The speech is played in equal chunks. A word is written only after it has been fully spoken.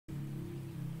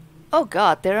Oh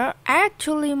god, there are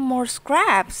actually more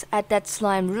scraps at that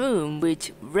slime room,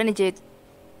 which Renegade.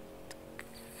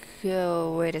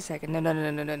 Oh, wait a second.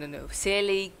 No.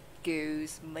 Silly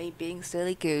goose. Me being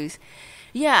silly goose.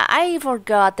 Yeah, I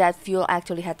forgot that fuel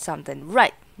actually had something.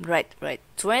 Right.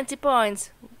 20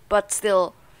 points, but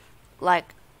still,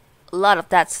 like, a lot of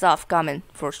that stuff coming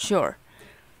for sure.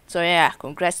 So yeah,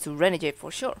 congrats to Renegade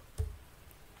for sure.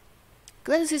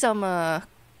 Glad to see some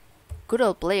good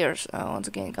old players once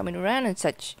again coming around and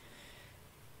such.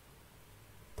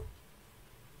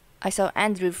 I saw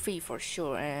Andrew Fee for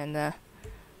sure, and I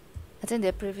think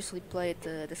they previously played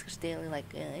Duskers Daily, like,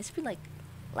 it's been like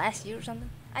last year or something.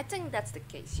 I think that's the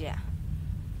case, yeah.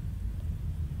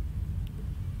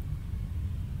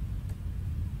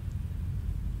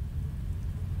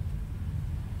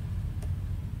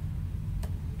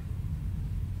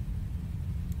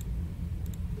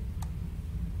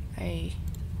 Hey,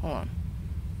 hold on.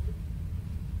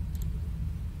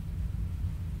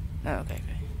 No, okay.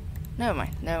 Never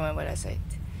mind what I said.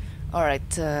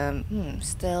 Alright,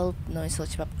 stealth, no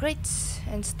installation upgrades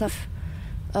and stuff.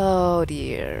 Oh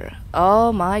dear.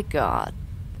 Oh my god.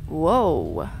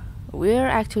 Whoa. We're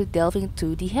actually delving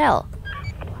into the hell.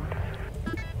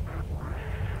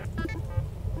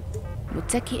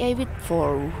 Muteki Avid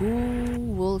for who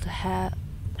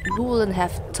wouldn't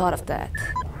have thought of that?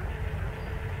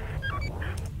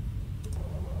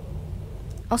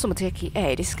 Also Muteki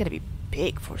A, this is gonna be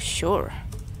big for sure.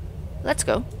 Let's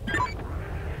go.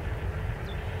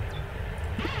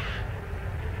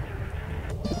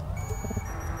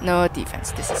 No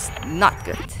defense, this is not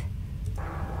good.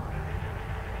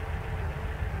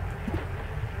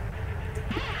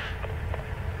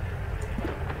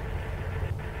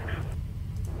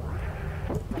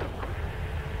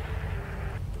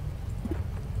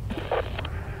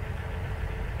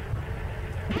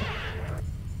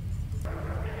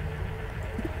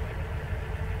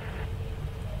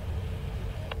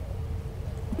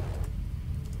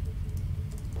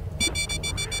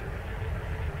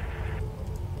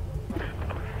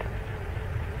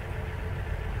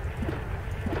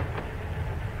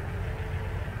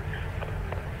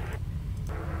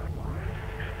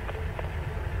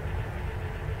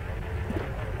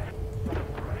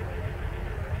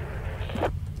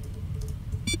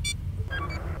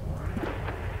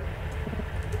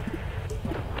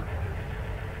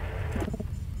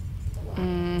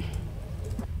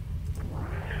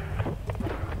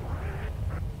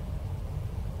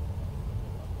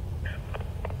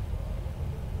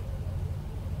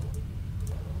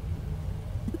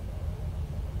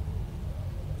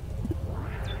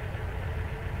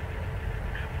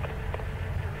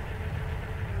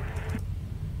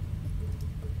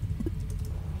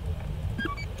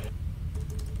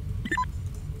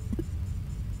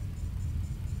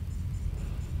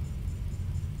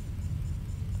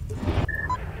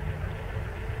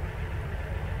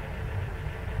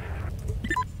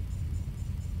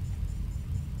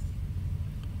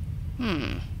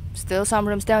 Still some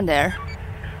rooms down there.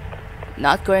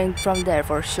 Not going from there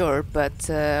for sure, but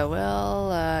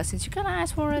well, since you kinda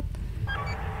asked for it,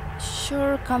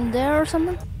 sure, come there or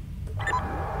something.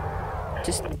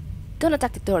 Just don't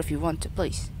attack the door if you want to,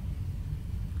 please.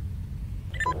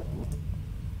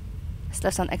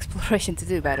 Still some exploration to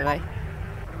do, by the way.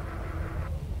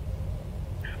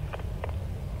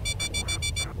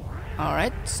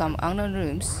 Alright, some unknown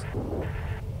rooms.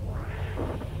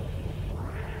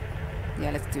 Yeah,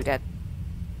 let's do that.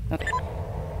 Okay.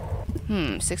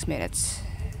 6 minutes.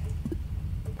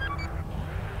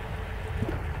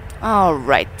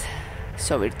 Alright.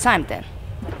 So we're timed then.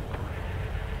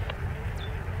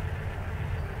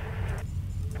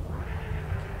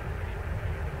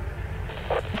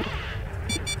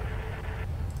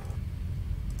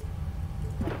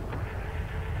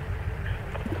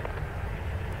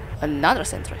 Another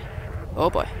sentry. Oh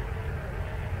boy.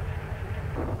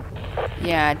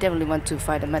 Yeah, I definitely want to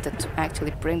find a method to actually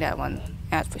bring that one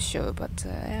out for sure, but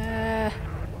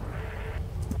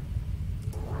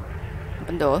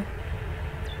open door.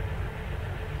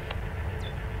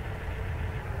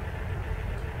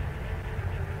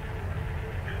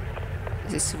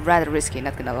 This is rather risky,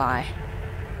 not gonna lie.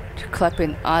 To club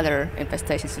in other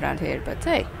infestations around here, but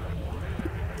hey.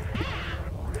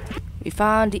 We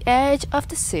found the edge of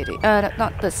the city.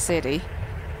 Not the city.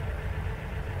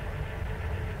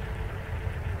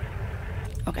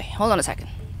 Okay, hold on a second.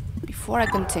 Before I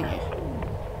continue.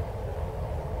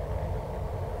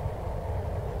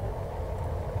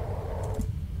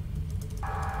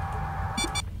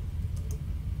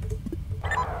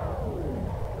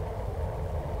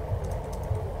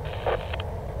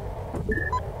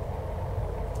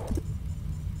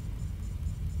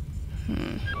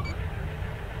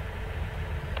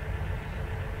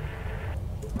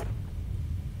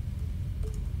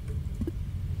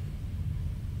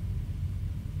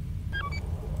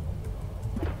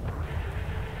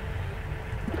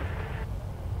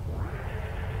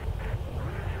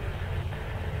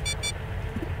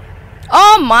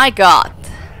 Oh my god!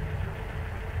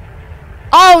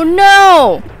 Oh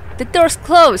no! The door's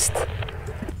closed!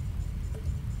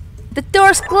 The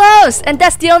door's closed! And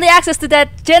that's the only access to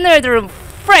that generator room!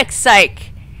 Frick's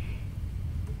sake!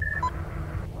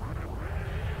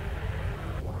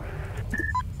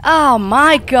 Oh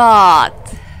my god!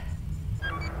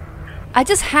 I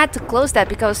just had to close that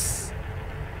because...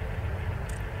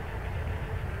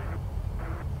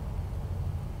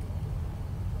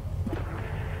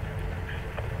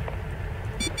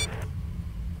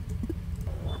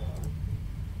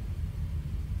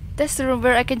 that's the room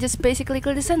where I can just basically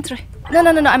clear the sentry. No,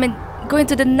 I mean, going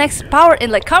to the next power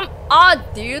inlet. Come on,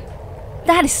 dude!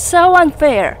 That is so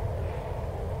unfair!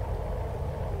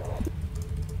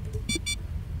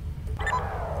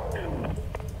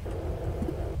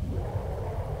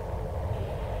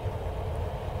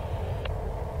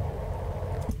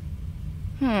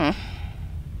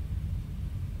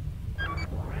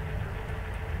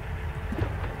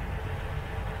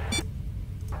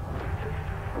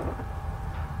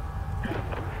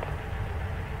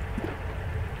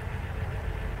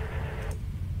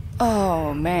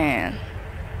 Oh man.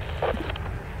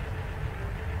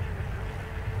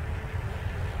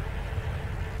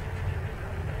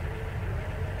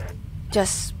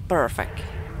 Just perfect.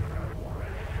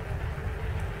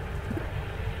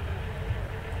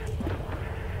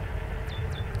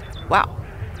 Wow.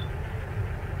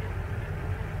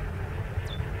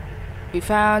 We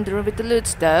found the room with the loot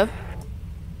stuff.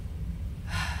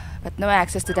 But no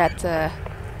access to that,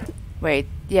 wait,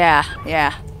 yeah.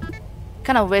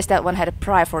 Kinda wish that one had a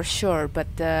pry for sure, but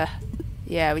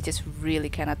yeah, we just really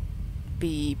cannot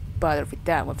be bothered with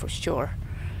that one for sure.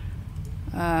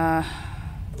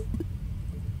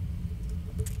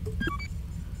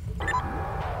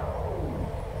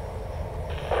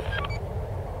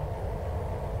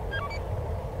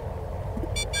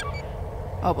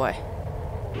 Oh boy,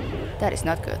 that is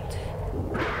not good.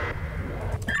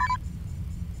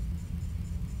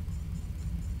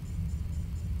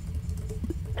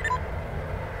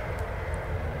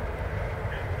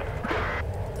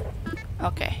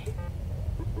 Okay.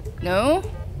 No?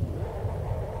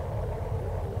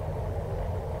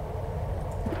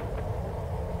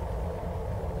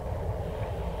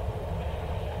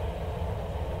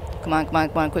 Come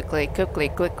on, quickly.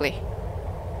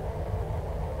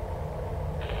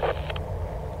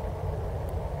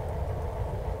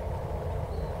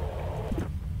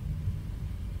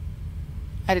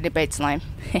 I did a bait slime.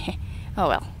 Oh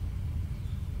well.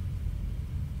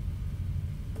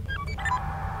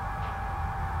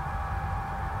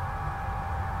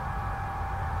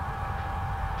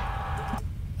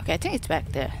 Okay, I think it's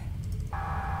back there.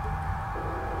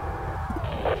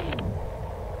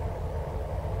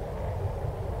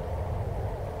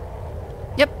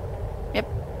 Yep.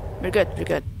 We're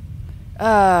good.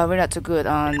 We're not so good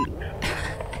on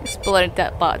exploring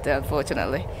that part,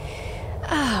 unfortunately.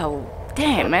 Oh,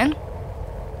 damn, man.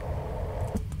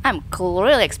 I'm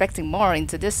really expecting more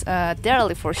into this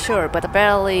daily for sure, but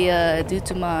apparently due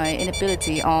to my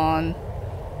inability on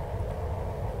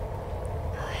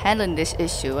handling this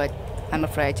issue, I'm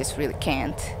afraid I just really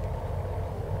can't.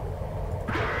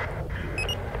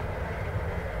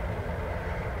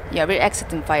 Yeah, we're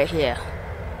exiting via here.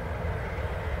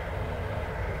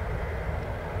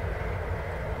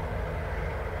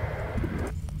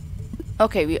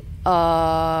 Okay, we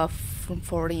from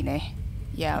 14, eh?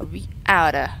 Yeah, we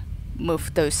oughta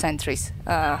move those sentries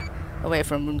away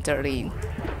from room 13.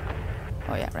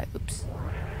 Oh yeah, right, oops.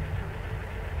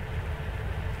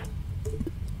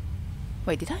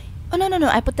 Wait, did I? Oh no,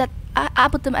 I put that, I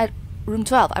put them at room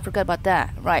 12. I forgot about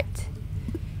that, right.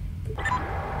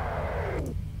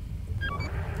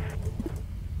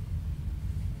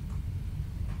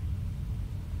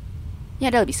 Yeah,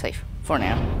 that'll be safe for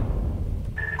now.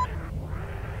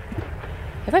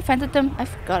 Have I found them? I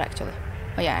forgot actually.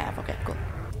 Oh yeah, I have. Okay, cool.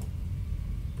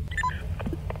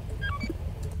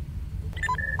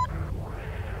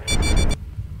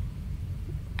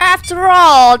 After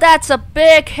all, that's a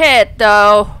big hit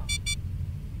though.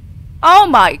 Oh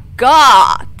my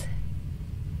god.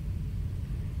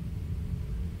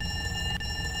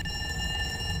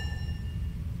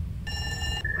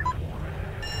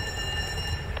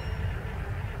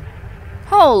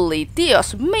 Holy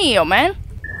Dios mío, man.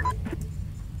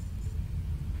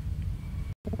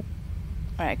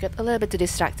 Alright, got a little bit too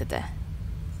distracted there.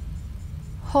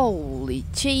 Holy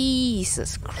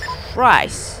Jesus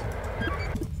Christ.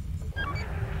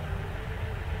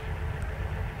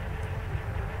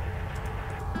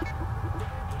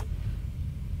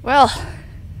 Well,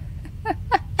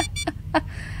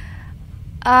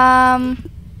 I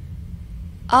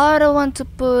don't want to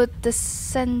put the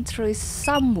sentry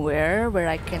somewhere where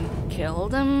I can kill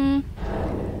them.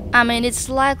 I mean, it's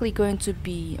likely going to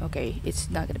be... okay, it's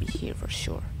not gonna be here for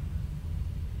sure.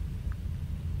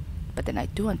 But then I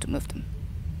do want to move them.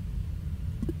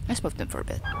 Let's move them for a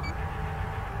bit.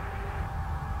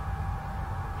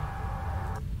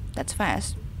 That's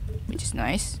fast, which is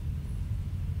nice.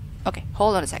 Okay,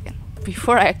 hold on a second.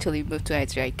 Before I actually move to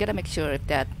A3, I gotta make sure if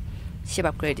that ship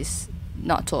upgrade is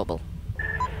not towable.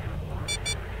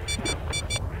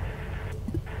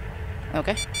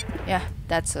 Okay, yeah,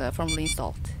 that's firmly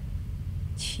installed.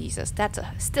 Jesus, that's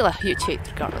still a huge hit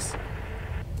regardless.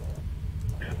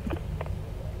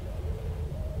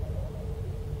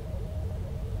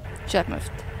 Should have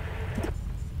moved.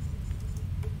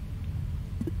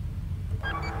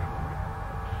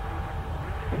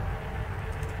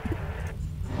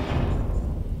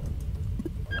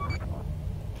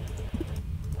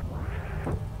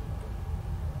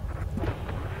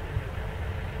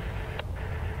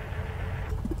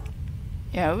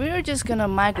 Yeah, we're just gonna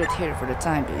migrate here for the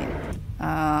time being.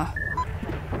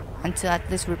 Until at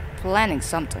least we're planning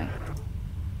something.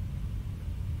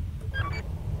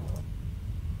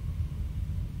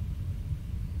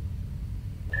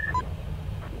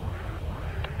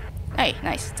 Hey,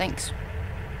 nice, thanks.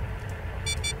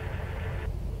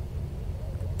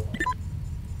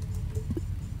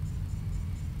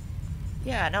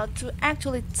 Yeah, now to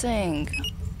actually think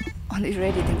on the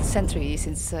radiating sentry,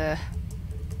 since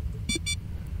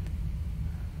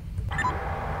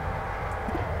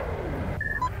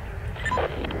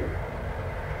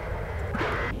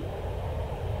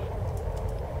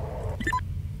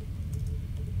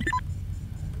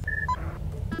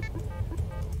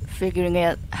figuring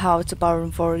out how to power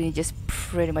room 4 is just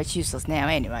pretty much useless now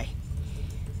anyway.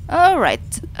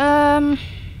 Alright, I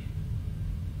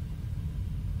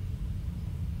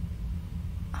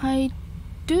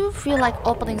do feel like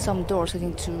opening some doors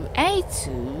leading to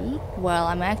A2 while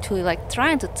I'm actually like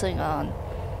trying to think on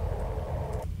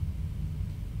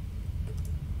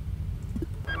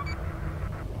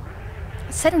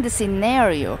setting the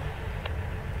scenario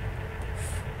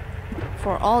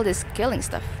for all this killing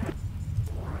stuff.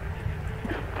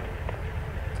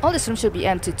 All this room should be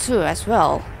empty too as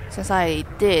well, since I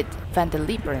did vent the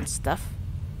leaper and stuff.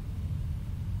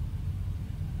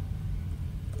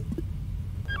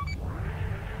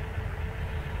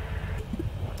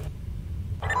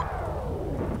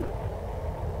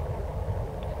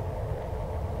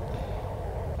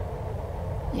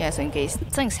 Yeah, so in case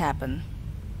things happen,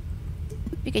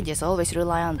 we can just always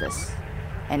rely on this.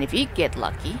 And if we get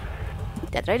lucky,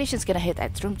 that radiation's gonna hit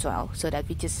at room 12, so that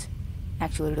we just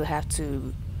actually really have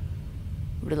to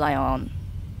rely on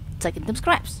taking them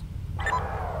scraps.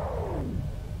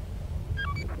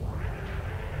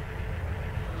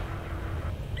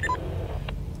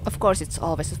 Of course, it's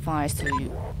always advised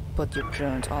to put your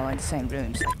drones all in the same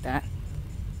rooms like that.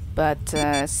 But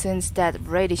since that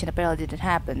radiation apparently didn't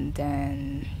happen,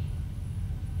 then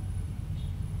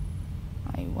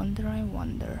I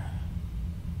wonder.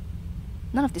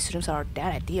 None of these rooms are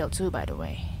that ideal too, by the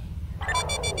way.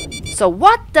 So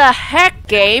what the heck,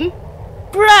 game?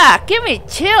 Bruh, give me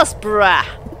chills, bruh.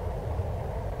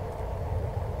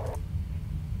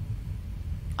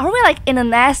 Are we like in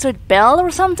an asteroid belt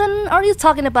or something? Are you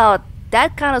talking about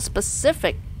that kind of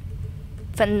specific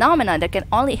phenomenon that can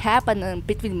only happen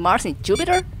between Mars and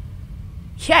Jupiter?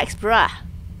 Yikes, bruh.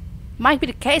 Might be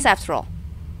the case after all.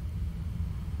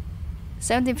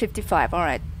 1755,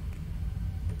 alright.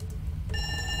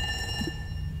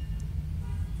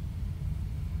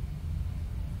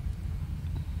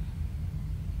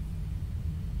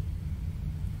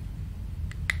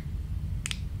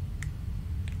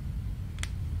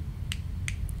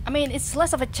 I mean, it's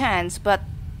less of a chance, but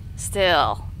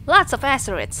still, lots of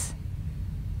asteroids.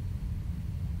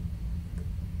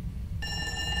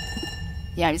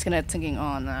 Yeah, I'm just gonna thinking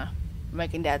on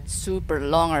making that super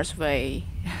long arse way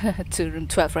to room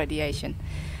 12 radiation.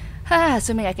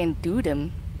 Assuming I can do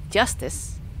them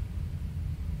justice.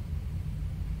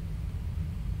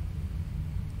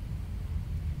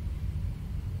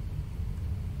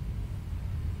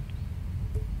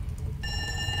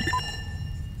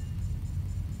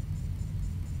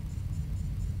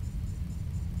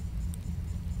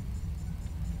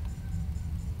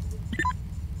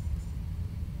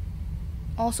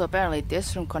 Also, apparently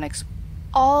this room connects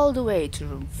all the way to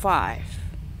room 5.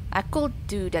 I could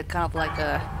do that kind of like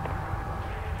a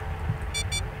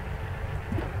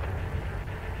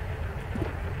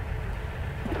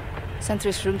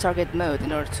Sentry's room target mode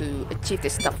in order to achieve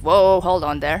this stuff. Whoa, hold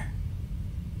on there.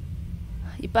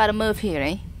 You better move here,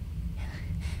 eh?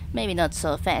 Maybe not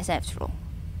so fast after all.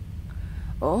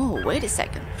 Oh, wait a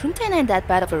second. Room 10 ain't that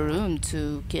bad of a room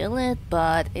to kill it,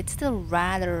 but it's still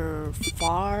rather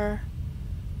far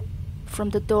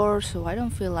from the door, so I don't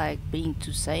feel like being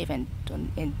too safe and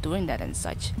doing that and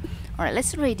such. Alright,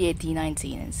 let's radiate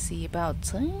D19 and see about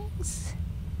things.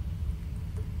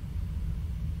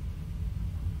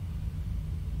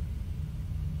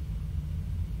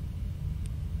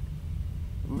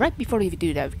 Right before we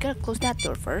do that, we gotta close that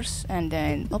door first and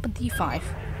then open D5.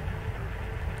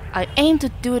 I aim to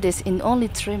do this in only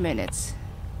 3 minutes.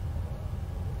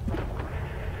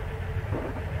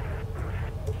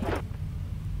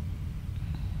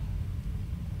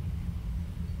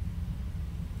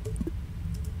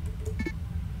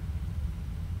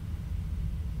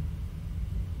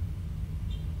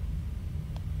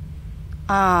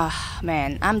 Ah,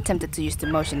 man, I'm tempted to use the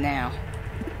motion now.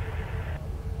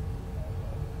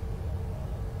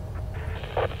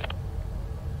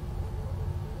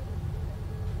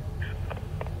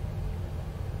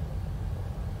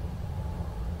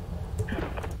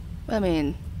 I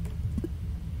mean,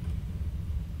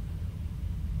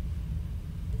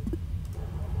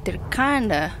 they're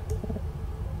kinda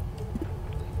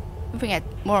moving at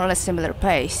more or less similar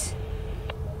pace.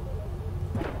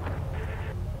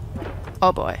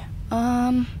 Oh boy.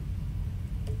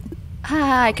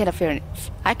 I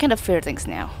kind of fear things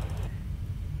now.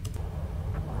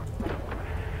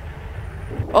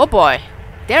 Oh boy,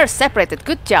 they're separated.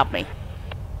 Good job, me.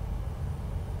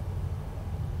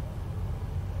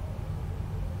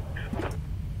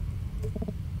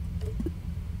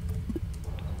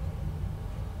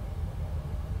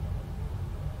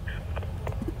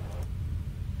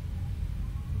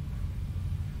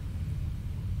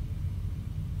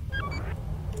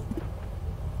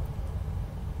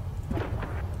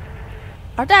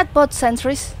 Are that both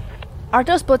sentries? Are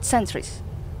those both sentries?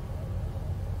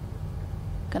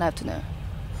 Gonna have to know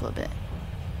for a bit.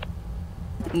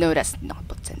 No, that's not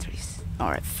both sentries.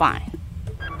 Alright, fine.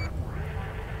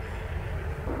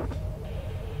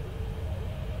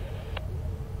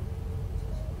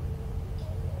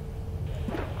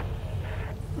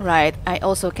 Right, I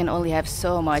also can only have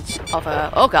so much of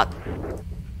a... Oh god!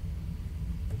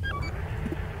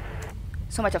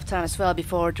 So much of time as well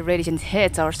before the radiation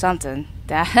hits or something.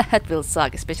 That will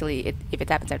suck, especially if it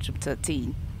happens at room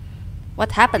 13.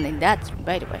 What happened in that room,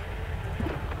 by the way?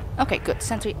 Okay, good.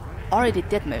 Sentry already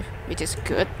did move, which is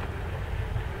good.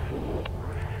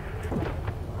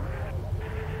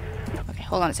 Okay,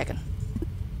 hold on a second.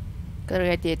 Gotta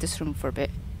radiate this room for a bit.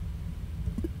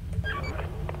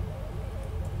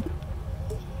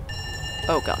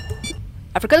 Oh god.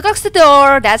 I forgot to close the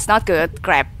door! That's not good.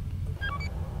 Crap.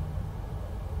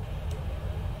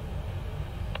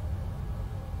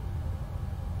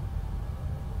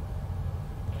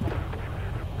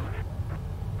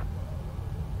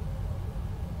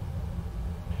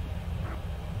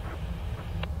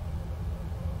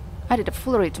 I did a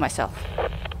foolery to myself.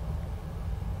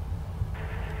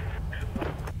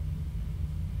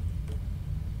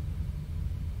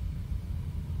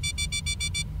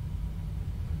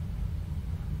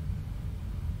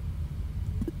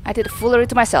 I did a foolery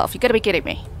to myself. You gotta be kidding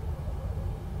me.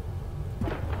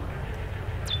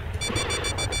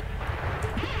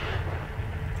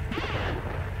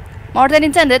 More than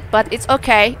intended, but it's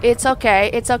okay. It's okay.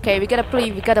 It's okay. We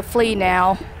gotta flee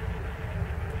now.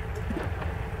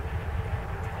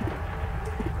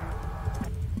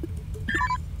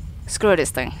 Screw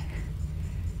this thing.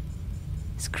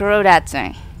 Screw that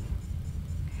thing.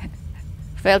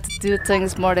 Failed to do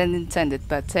things more than intended,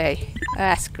 but hey,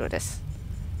 screw this.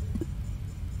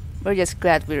 We're just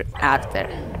glad we're out of there.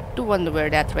 Do wonder where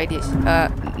that radiation...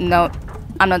 no,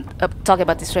 I'm not talking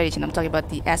about this radiation, I'm talking about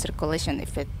the acid collision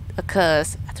if it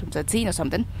occurs at room 13 or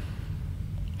something.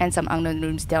 And some unknown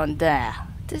rooms down there.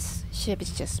 This ship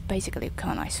is just basically a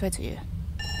con, I swear to you.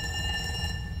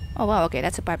 Oh wow, okay,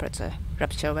 that's a pipe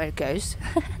rupture where it goes.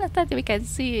 I thought we can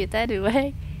see it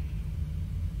anyway.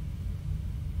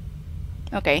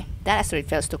 Okay, that asteroid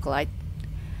fails to collide.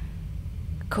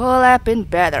 Could have been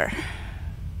better.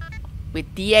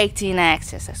 With D18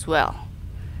 access as well.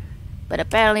 But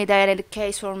apparently that ain't the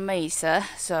case for me, sir.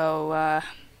 So,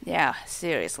 yeah,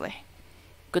 seriously.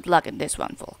 Good luck in this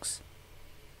one, folks.